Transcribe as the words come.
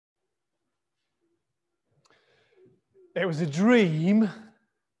It was a dream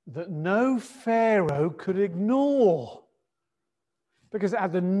that no pharaoh could ignore because it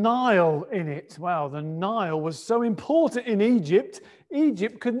had the Nile in it. Well, the Nile was so important in Egypt.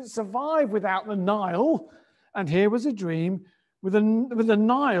 Egypt couldn't survive without the Nile. And here was a dream with the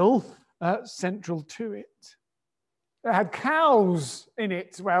Nile central to it. It had cows in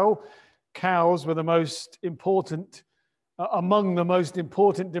it. Well, cows were the most important among the most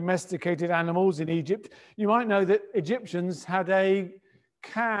important domesticated animals in Egypt. You might know that Egyptians had a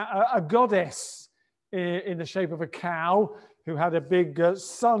goddess in the shape of a cow who had a big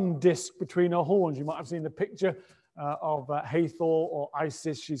sun disk between her horns. You might have seen the picture of Hathor or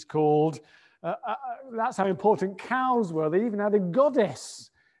Isis, she's called. That's how important cows were. They even had a goddess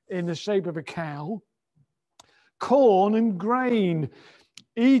in the shape of a cow. Corn and grain.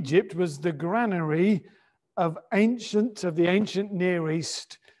 Egypt was the granary of the ancient Near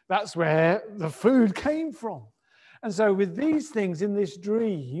East. That's where the food came from. And so with these things in this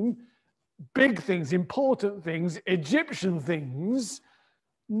dream, big things, important things, Egyptian things,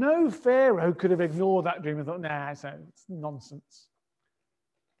 no pharaoh could have ignored that dream and thought, nah, it's nonsense.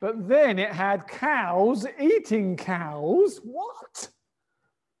 But then it had cows eating cows. What?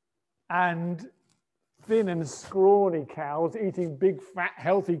 And thin and scrawny cows eating big, fat,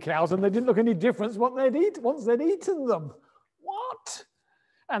 healthy cows, and they didn't look any different once they'd eaten them. What?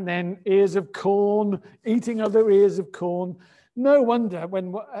 And then ears of corn, eating other ears of corn. No wonder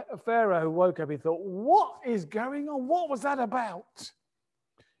when Pharaoh woke up, he thought, what is going on? What was that about?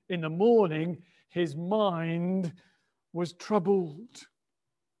 In the morning, his mind was troubled.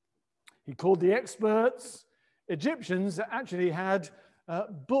 He called the experts. Egyptians actually had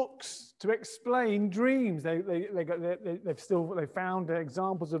books to explain dreams. They found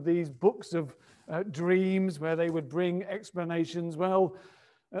examples of these books of dreams where they would bring explanations. Well,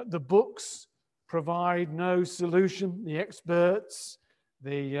 the books provide no solution. The experts,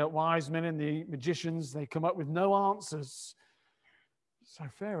 the wise men and the magicians, they come up with no answers. So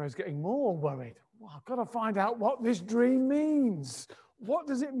Pharaoh's getting more worried. Well, I've got to find out what this dream means. What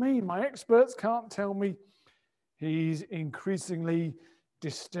does it mean? My experts can't tell me. He's increasingly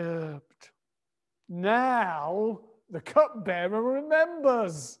disturbed. Now the cupbearer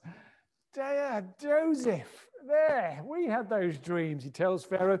remembers. Joseph, there, we had those dreams. He tells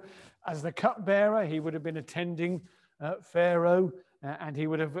Pharaoh, as the cupbearer, he would have been attending Pharaoh and he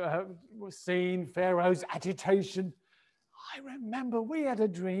would have seen Pharaoh's agitation. I remember we had a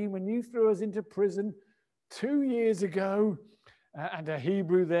dream when you threw us into prison 2 years ago, and a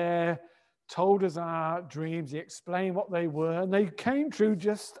Hebrew there told us our dreams. He explained what they were, and they came true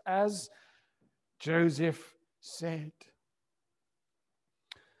just as Joseph said.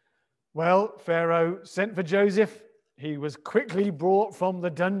 Well, Pharaoh sent for Joseph. He was quickly brought from the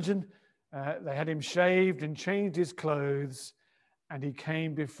dungeon. They had him shaved and changed his clothes, and he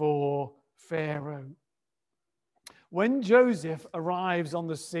came before Pharaoh. When Joseph arrives on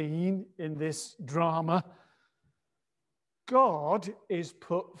the scene in this drama, God is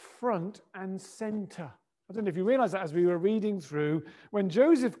put front and center. I don't know if you realize that as we were reading through, when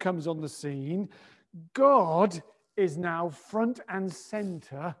Joseph comes on the scene, God is now front and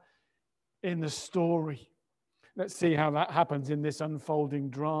center in the story. Let's see how that happens in this unfolding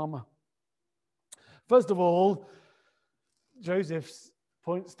drama. First of all, Joseph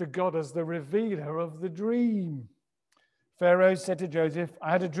points to God as the revealer of the dream. Pharaoh said to Joseph,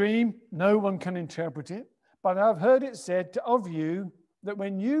 I had a dream, no one can interpret it, but I've heard it said of you that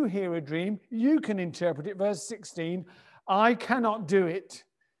when you hear a dream, you can interpret it. Verse 16, I cannot do it.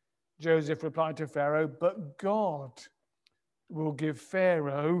 Joseph replied to Pharaoh, but God will give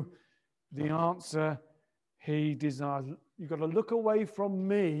Pharaoh the answer he desires. You've got to look away from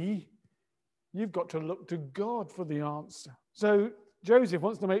me. You've got to look to God for the answer. So Joseph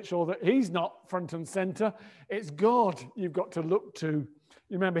wants to make sure that he's not front and center. It's God you've got to look to.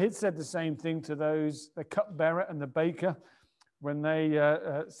 You remember he'd said the same thing to the cupbearer and the baker, when they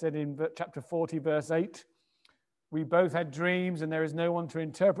said in chapter 40, verse 8, we both had dreams and there is no one to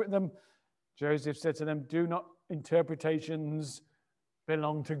interpret them. Joseph said to them, do not interpretations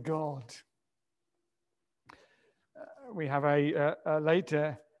belong to God? We have a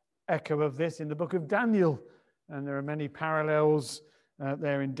later echo of this in the book of Daniel, and there are many parallels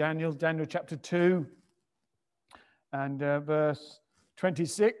there in Daniel chapter 2 and verse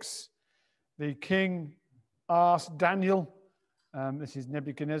 26. The king asked Daniel, this is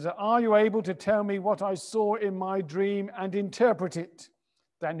Nebuchadnezzar, are you able to tell me what I saw in my dream and interpret it?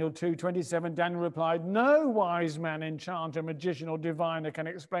 Daniel 2:27, Daniel replied, no wise man, enchanter, magician, or diviner can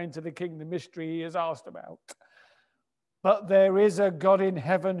explain to the king the mystery he has asked about. But there is a God in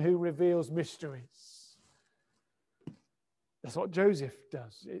heaven who reveals mysteries. That's what Joseph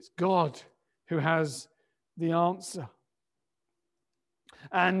does. It's God who has the answer.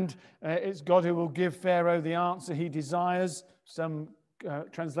 And it's God who will give Pharaoh the answer he desires. Some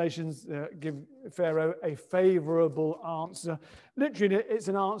translations give Pharaoh a favorable answer. Literally, it's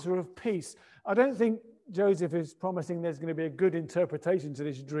an answer of peace. I don't think Joseph is promising there's going to be a good interpretation to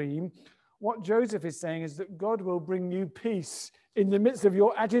this dream. What Joseph is saying is that God will bring you peace in the midst of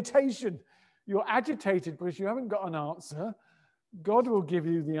your agitation. You're agitated because you haven't got an answer. God will give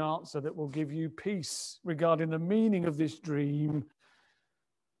you the answer that will give you peace regarding the meaning of this dream.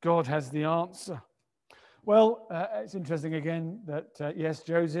 God has the answer. Well, it's interesting again that, yes,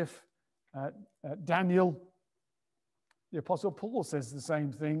 Joseph, Daniel, the Apostle Paul says the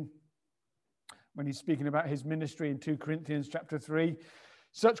same thing when he's speaking about his ministry in 2 Corinthians chapter 3.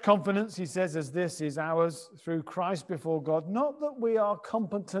 Such confidence, he says, as this is ours through Christ before God, not that we are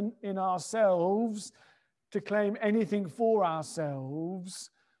competent in ourselves to claim anything for ourselves,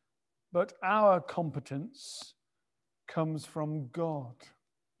 but our competence comes from God.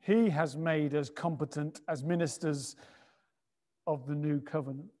 He has made us competent as ministers of the new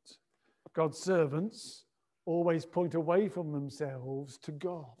covenant. God's servants always point away from themselves to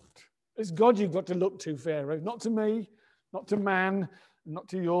God. It's God you've got to look to, Pharaoh, not to me, not to man, not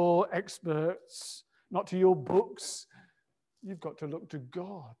to your experts, not to your books. You've got to look to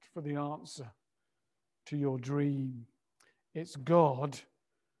God for the answer to your dream. It's God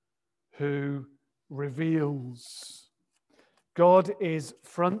who reveals. God is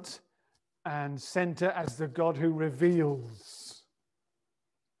front and center as the God who reveals.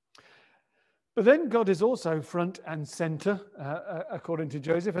 But then God is also front and center, according to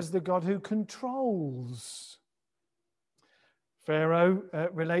Joseph, as the God who controls. Pharaoh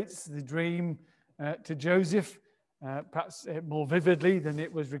relates the dream to Joseph, perhaps more vividly than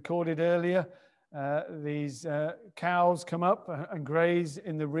it was recorded earlier. These cows come up and graze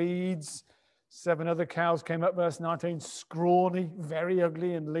in the reeds. 7 other cows came up, verse 19, scrawny, very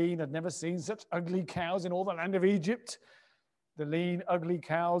ugly and lean. I'd never seen such ugly cows in all the land of Egypt. The lean, ugly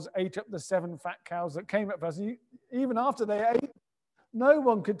cows ate up the 7 fat cows that came up first. Even after they ate, no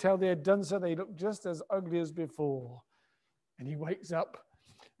one could tell they had done so. They looked just as ugly as before. And he wakes up,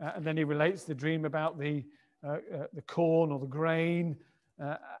 and then he relates the dream about the corn or the grain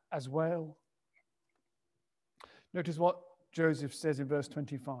as well. Notice what Joseph says in verse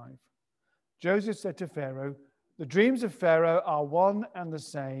 25. Joseph said to Pharaoh, the dreams of Pharaoh are one and the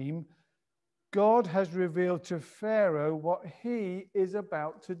same. God has revealed to Pharaoh what he is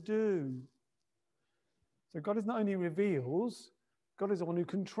about to do. So God is not only reveals, God is the one who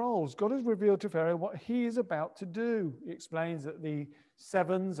controls. God has revealed to Pharaoh what he is about to do. He explains that the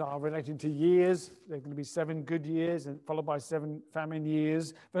 7s are relating to years. There are going to be 7 good years and followed by 7 famine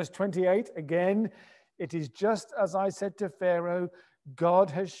years. Verse 28, again, it is just as I said to Pharaoh, God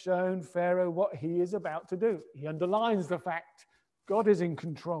has shown Pharaoh what he is about to do. He underlines the fact God is in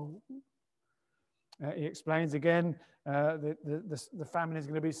control. He explains again that the famine is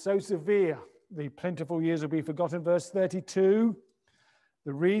going to be so severe, the plentiful years will be forgotten. Verse 32,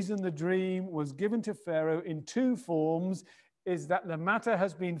 the reason the dream was given to Pharaoh in 2 forms is that the matter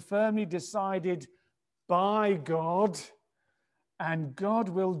has been firmly decided by God, and God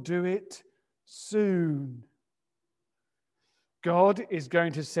will do it soon. God is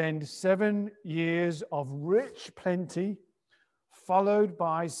going to send 7 years of rich plenty, followed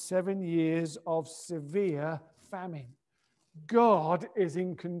by 7 years of severe famine. God is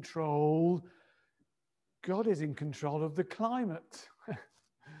in control. God is in control of the climate.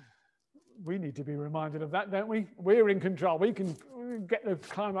 We need to be reminded of that, don't we? We're in control. We can get the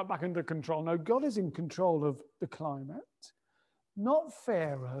climate back under control. No, God is in control of the climate. Not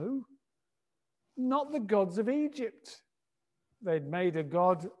Pharaoh, not the gods of Egypt. They'd made a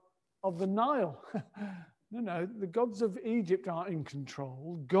god of the Nile. No, the gods of Egypt aren't in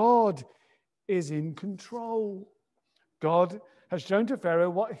control. God is in control. God has shown to Pharaoh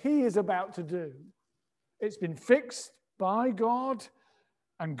what he is about to do. It's been fixed by God,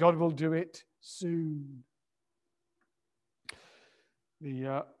 and God will do it soon.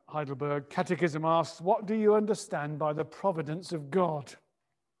 The Heidelberg Catechism asks, what do you understand by the providence of God?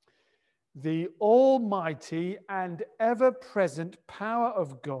 The almighty and ever-present power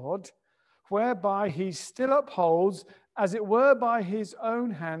of God, whereby he still upholds, as it were by his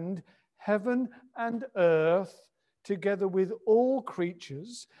own hand, heaven and earth, together with all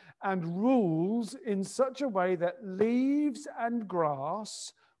creatures, and rules in such a way that leaves and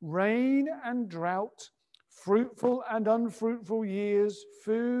grass, rain and drought, fruitful and unfruitful years,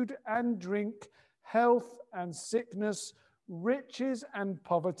 food and drink, health and sickness, riches and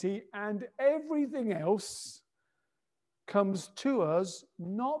poverty, and everything else comes to us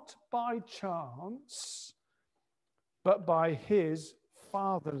not by chance, but by his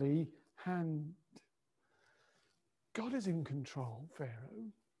fatherly hand. God is in control, Pharaoh.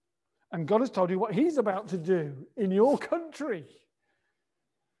 And God has told you what he's about to do in your country.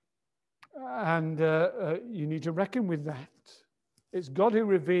 And you need to reckon with that. It's God who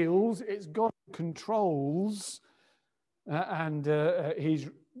reveals, it's God who controls, and he's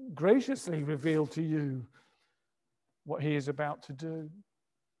graciously revealed to you what he is about to do.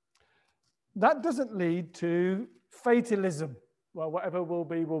 That doesn't lead to fatalism. Well, whatever will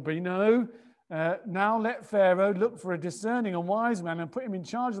be, will be. No. Now let Pharaoh look for a discerning and wise man and put him in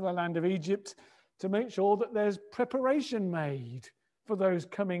charge of the land of Egypt to make sure that there's preparation made for those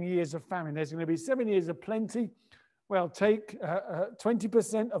coming years of famine. There's going to be 7 years of plenty. Well, take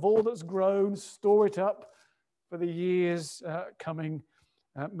 20% of all that's grown, store it up for the years coming,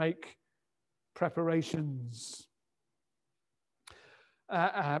 make preparations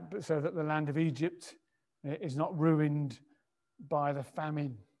so that the land of Egypt is not ruined by the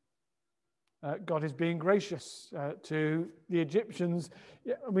famine. God is being gracious to the Egyptians.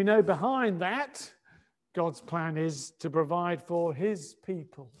 We know behind that, God's plan is to provide for his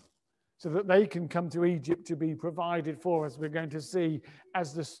people so that they can come to Egypt to be provided for, as we're going to see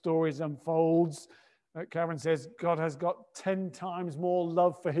as the stories unfolds. Karen says God has got 10 times more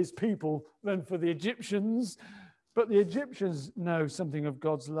love for his people than for the Egyptians, but the Egyptians know something of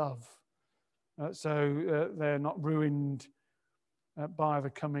God's love. So they're not ruined by the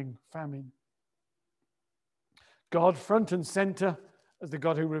coming famine. God front and center as the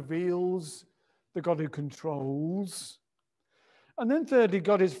God who reveals, the God who controls. And then thirdly,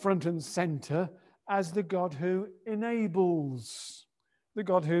 God is front and center as the God who enables. The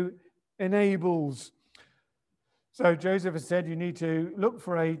God who enables. So Joseph has said you need to look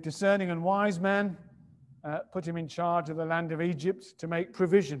for a discerning and wise man, put him in charge of the land of Egypt to make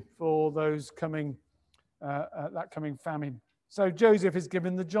provision for those coming, that coming famine. So Joseph is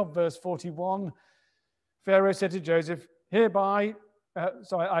given the job, verse 41. Pharaoh said to Joseph, I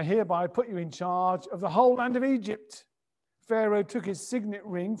hereby put you in charge of the whole land of Egypt. Pharaoh took his signet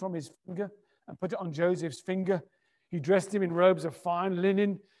ring from his finger and put it on Joseph's finger. He dressed him in robes of fine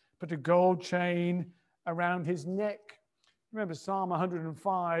linen, put a gold chain around his neck. Remember, Psalm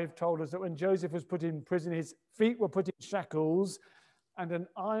 105 told us that when Joseph was put in prison, his feet were put in shackles and an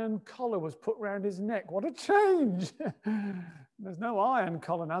iron collar was put around his neck. What a change! There's no iron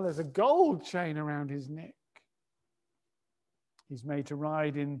collar now, there's a gold chain around his neck. He's made to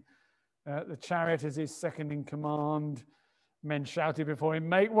ride in the chariot as his second in command. Men shouted before him,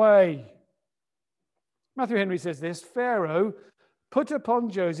 "Make way!" Matthew Henry says this: Pharaoh put upon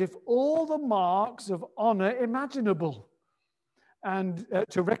Joseph all the marks of honor imaginable, and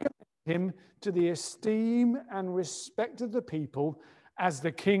to recommend him to the esteem and respect of the people as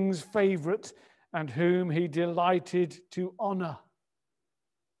the king's favorite and whom he delighted to honor.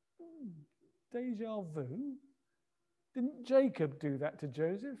 Deja vu. Didn't Jacob do that to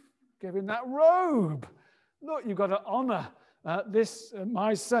Joseph? Gave him that robe. Look, you've got to honor this,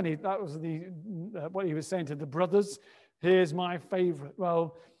 my son. That was what he was saying to the brothers. Here's my favorite.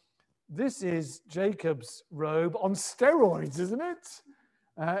 Well, this is Jacob's robe on steroids, isn't it?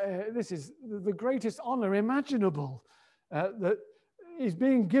 This is the greatest honor imaginable that is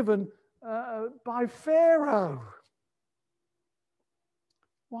being given by Pharaoh.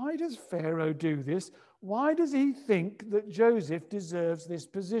 Why does Pharaoh do this? Why does he think that Joseph deserves this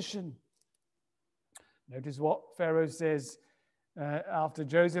position? Notice what Pharaoh says after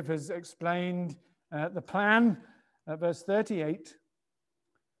Joseph has explained the plan. Verse 38,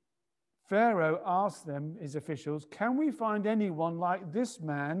 Pharaoh asked them, his officials, "Can we find anyone like this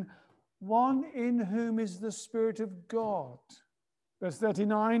man, one in whom is the Spirit of God?" Verse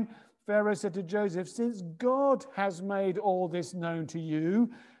 39, Pharaoh said to Joseph, "Since God has made all this known to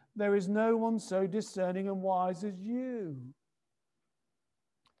you, there is no one so discerning and wise as you.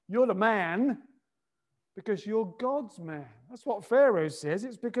 You're the man because you're God's man." That's what Pharaoh says.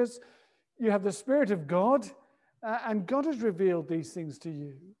 It's because you have the Spirit of God and God has revealed these things to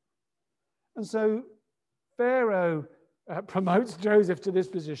you. And so Pharaoh promotes Joseph to this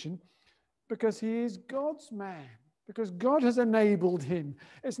position because he is God's man, because God has enabled him.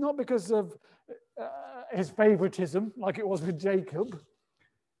 It's not because of his favoritism like it was with Jacob.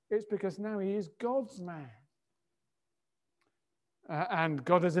 It's because now he is God's man. And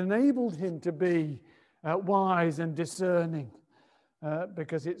God has enabled him to be wise and discerning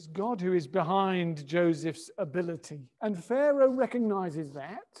because it's God who is behind Joseph's ability. And Pharaoh recognizes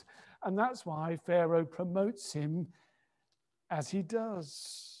that, and that's why Pharaoh promotes him as he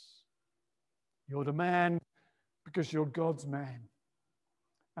does. You're the man because you're God's man.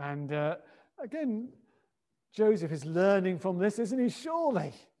 And again, Joseph is learning from this, isn't he?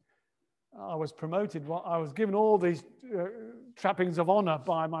 Surely. I was promoted. I was given all these trappings of honor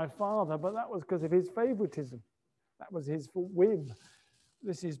by my father, but that was because of his favoritism. That was his whim.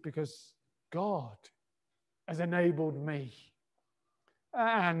 This is because God has enabled me.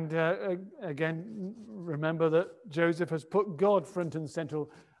 And again, remember that Joseph has put God front and center.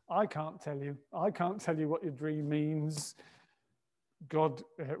 I can't tell you. I can't tell you what your dream means. God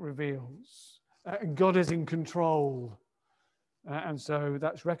reveals. God is in control. And so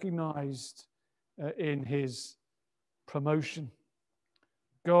that's recognized in his promotion.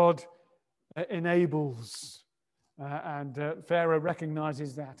 God enables, and Pharaoh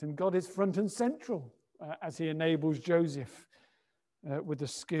recognizes that. And God is front and central as he enables Joseph with the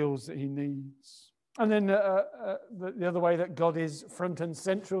skills that he needs. And then the other way that God is front and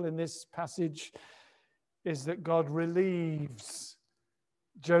central in this passage is that God relieves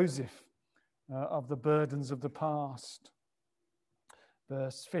Joseph of the burdens of the past.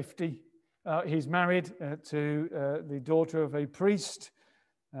 Verse 50, he's married to the daughter of a priest.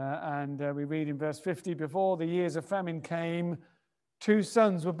 And we read in verse 50, before the years of famine came, 2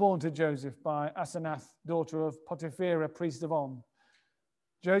 sons were born to Joseph by Asenath, daughter of Potipherah, priest of On.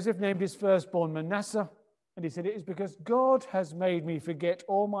 Joseph named his firstborn Manasseh, and he said, it is because God has made me forget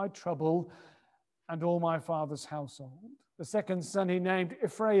all my trouble and all my father's household. The second son he named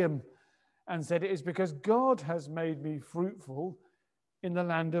Ephraim, and said, it is because God has made me fruitful in the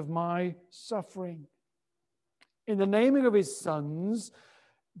land of my suffering. In the naming of his sons,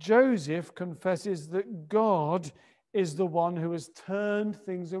 Joseph confesses that God is the one who has turned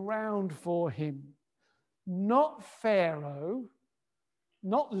things around for him. Not Pharaoh,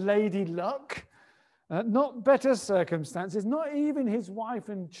 not Lady Luck, not better circumstances, not even his wife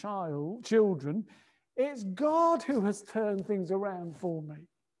and children. It's God who has turned things around for me.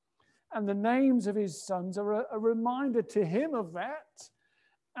 And the names of his sons are a reminder to him of that,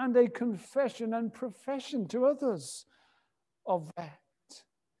 and a confession and profession to others of that.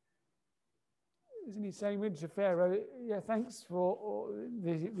 Isn't he saying to Pharaoh, yeah, thanks for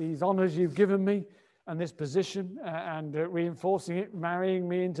these honors you've given me and this position, and reinforcing it, marrying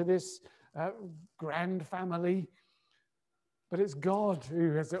me into this grand family. But it's God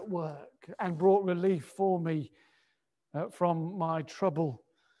who is at work and brought relief for me from my trouble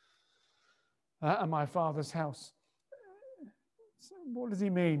and my father's house. So what does he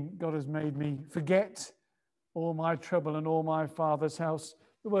mean? God has made me forget all my trouble and all my father's house.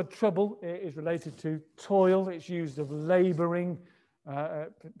 The word trouble is related to toil. It's used of laboring,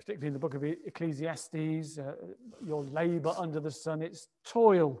 particularly in the book of Ecclesiastes. Your labor under the sun, it's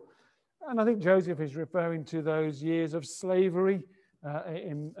toil. And I think Joseph is referring to those years of slavery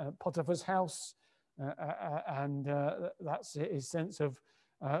in Potiphar's house. And that's his sense of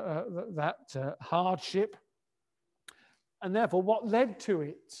that hardship. And therefore, what led to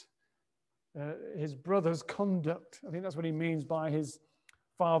it? His brother's conduct. I think that's what he means by his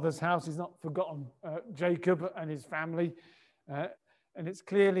father's house. He's not forgotten Jacob and his family. And it's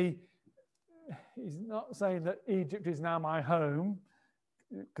clearly, he's not saying that Egypt is now my home,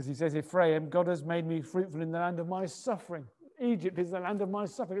 because he says, Ephraim, God has made me fruitful in the land of my suffering. Egypt is the land of my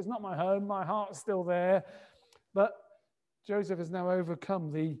suffering. It's not my home. My heart's still there. But Joseph has now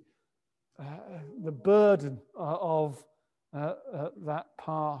overcome the burden of that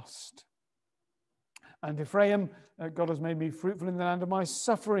past. And Ephraim, God has made me fruitful in the land of my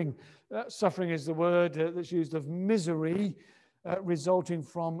suffering. Suffering is the word that's used of misery resulting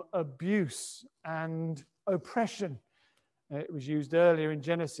from abuse and oppression. It was used earlier in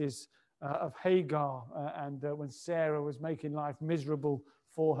Genesis of Hagar and when Sarah was making life miserable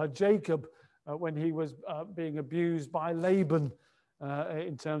for her Jacob when he was being abused by Laban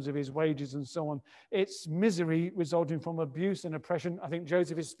in terms of his wages and so on. It's misery resulting from abuse and oppression. I think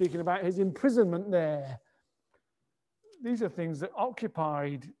Joseph is speaking about his imprisonment there. These are things that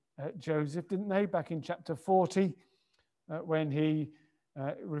occupied Joseph, didn't they, back in chapter 40 when he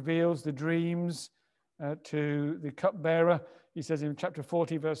reveals the dreams to the cupbearer. He says in chapter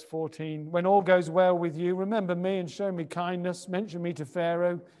 40, verse 14, when all goes well with you, remember me and show me kindness, mention me to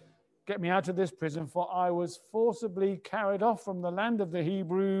Pharaoh, get me out of this prison, for I was forcibly carried off from the land of the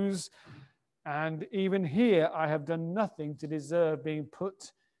Hebrews, and even here I have done nothing to deserve being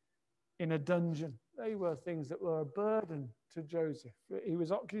put in a dungeon. They were things that were a burden to Joseph.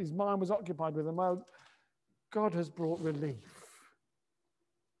 His mind was occupied with them. Well, God has brought relief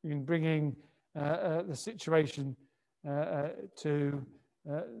in bringing the situation to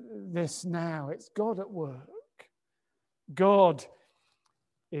this now. It's God at work. God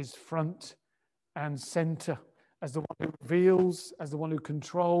is front and center. as the one who reveals, as the one who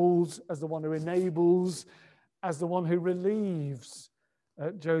controls, as the one who enables, as the one who relieves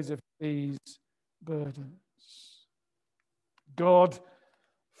Joseph these burdens. God,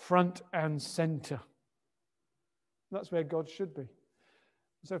 front and center. That's where God should be.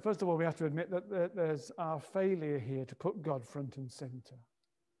 So first of all, we have to admit that there's our failure here to put God front and center.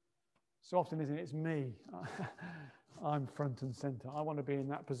 So often, isn't it? It's me. I'm front and center. I want to be in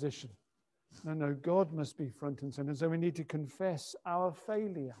that position. No, God must be front and center. So we need to confess our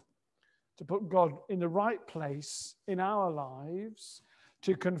failure to put God in the right place in our lives,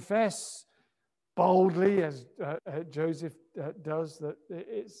 to confess boldly, as Joseph does, that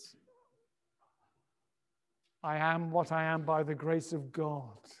it's I am what I am by the grace of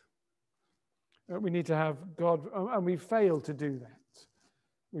God. We need to have God, and we fail to do that.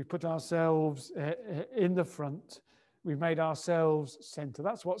 We put ourselves in the front. We've made ourselves center.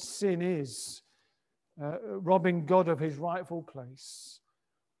 That's what sin is, robbing God of his rightful place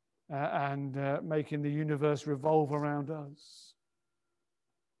and making the universe revolve around us.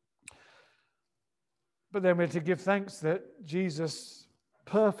 But then we're to give thanks that Jesus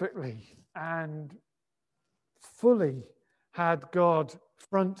perfectly and fully had God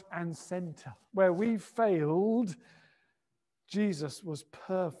front and center. Where we failed, Jesus was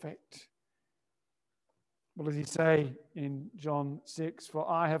perfect. What does he say in John 6? For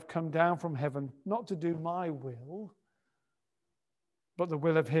I have come down from heaven, not to do my will, but the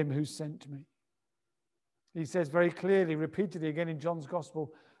will of him who sent me. He says very clearly, repeatedly again in John's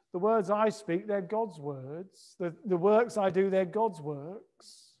Gospel, the words I speak, they're God's words. The works I do, they're God's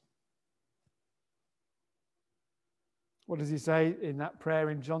works. What does he say in that prayer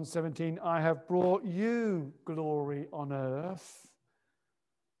in John 17? I have brought you glory on earth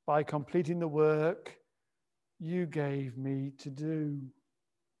by completing the work you gave me to do.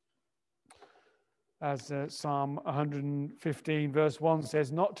 As Psalm 115 verse 1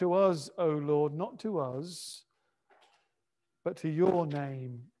 says, not to us, O Lord, not to us, but to your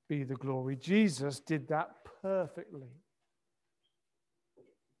name be the glory. Jesus did that perfectly.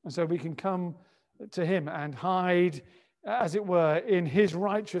 And so we can come to him and hide, as it were, in his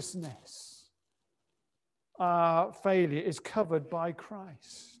righteousness. Our failure is covered by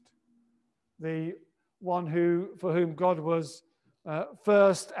Christ, the one for whom God was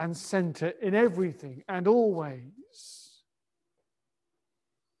first and center in everything and always.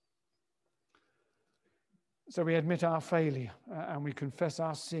 So we admit our failure and we confess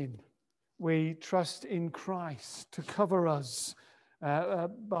our sin. We trust in Christ to cover us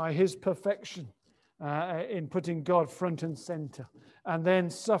by his perfection in putting God front and center, and then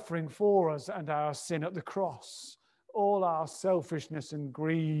suffering for us and our sin at the cross. All our selfishness and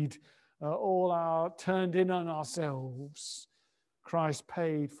greed, all our turned in on ourselves, Christ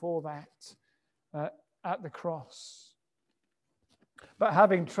paid for that at the cross. But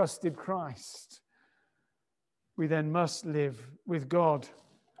having trusted Christ, we then must live with God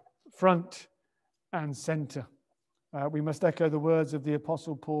front and center. We must echo the words of the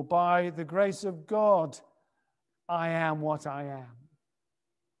Apostle Paul, by the grace of God, I am what I am.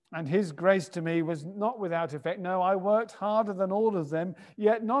 And his grace to me was not without effect. No, I worked harder than all of them,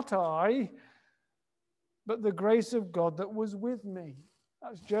 yet not I, but the grace of God that was with me.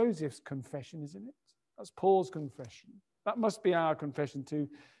 That's Joseph's confession, isn't it? That's Paul's confession. That must be our confession, to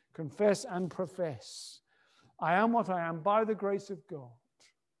confess and profess. I am what I am by the grace of God.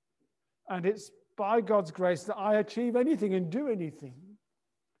 And it's by God's grace that I achieve anything and do anything.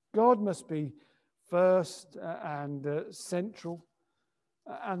 God must be first and central.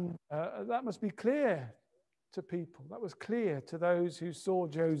 And that must be clear to people. That was clear to those who saw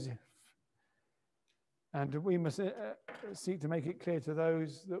Joseph. And we must seek to make it clear to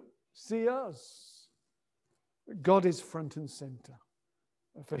those that see us. God is front and center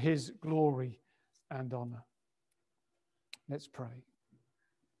for his glory and honor. Let's pray.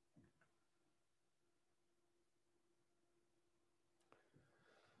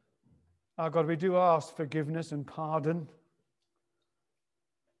 Our God, we do ask forgiveness and pardon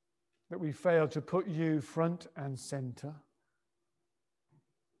that we fail to put you front and center.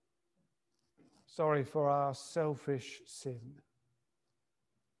 Sorry for our selfish sin.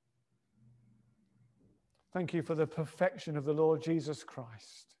 Thank you for the perfection of the Lord Jesus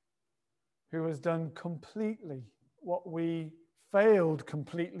Christ, who has done completely what we failed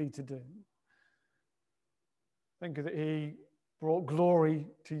completely to do. Thank you that he brought glory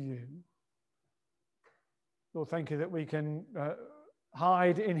to you. Lord, thank you that we can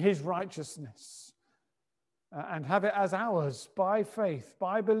hide in his righteousness and have it as ours by faith,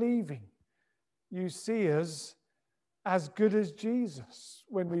 by believing. You see us as good as Jesus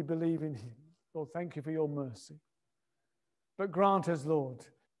when we believe in him. Lord, thank you for your mercy. But grant us, Lord,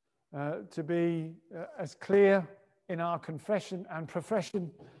 to be as clear in our confession and profession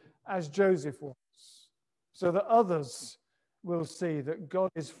as Joseph was, so that others will see that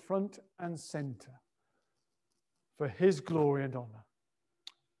God is front and center for his glory and honor.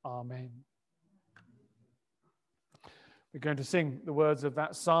 Amen. We're going to sing the words of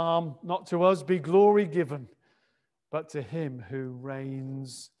that psalm. Not to us be glory given, but to him who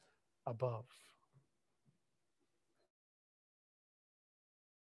reigns above.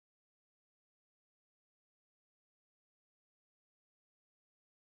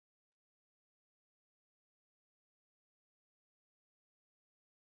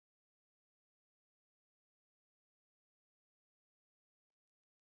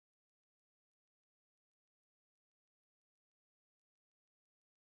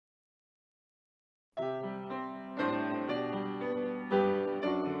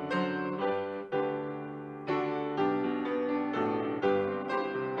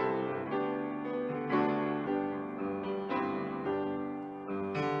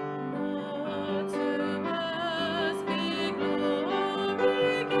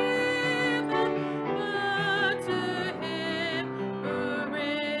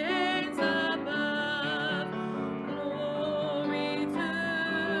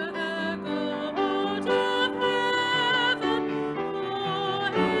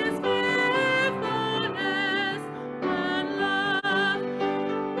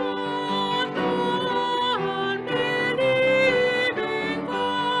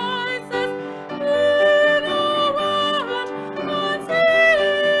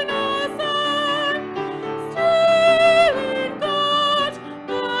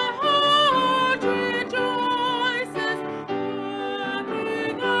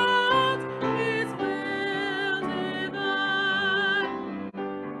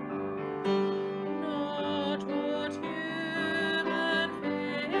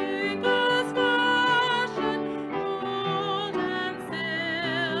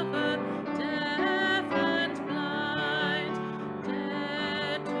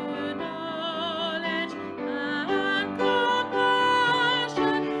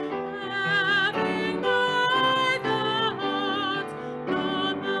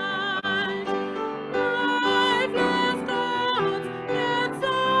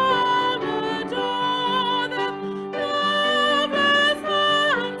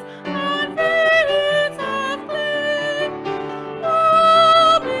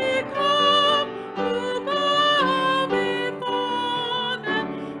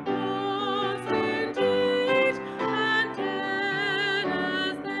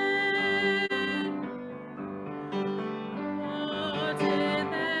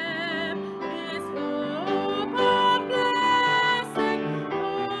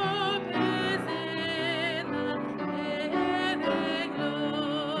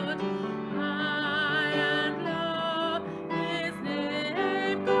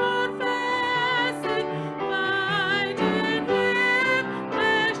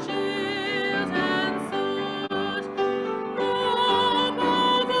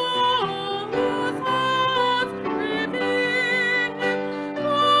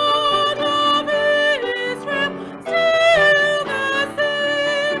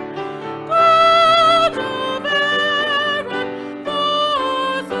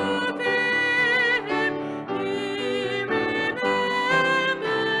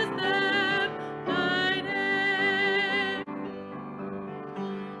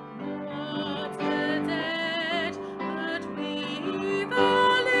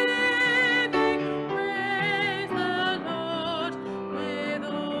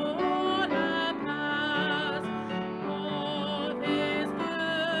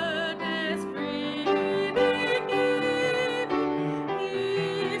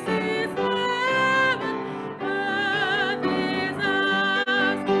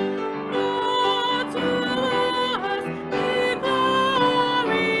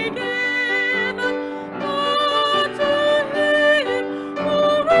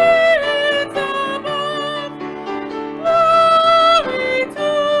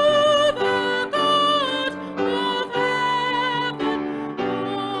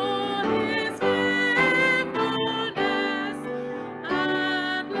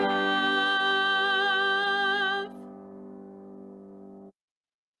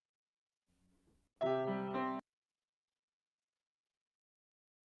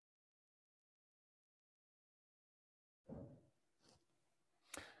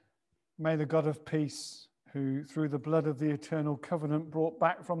 May the God of peace, who through the blood of the eternal covenant brought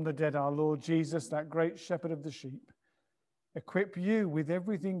back from the dead our Lord Jesus, that great shepherd of the sheep, equip you with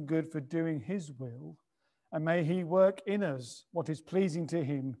everything good for doing his will, and may he work in us what is pleasing to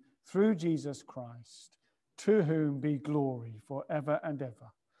him through Jesus Christ, to whom be glory forever and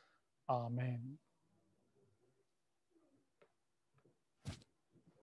ever. Amen.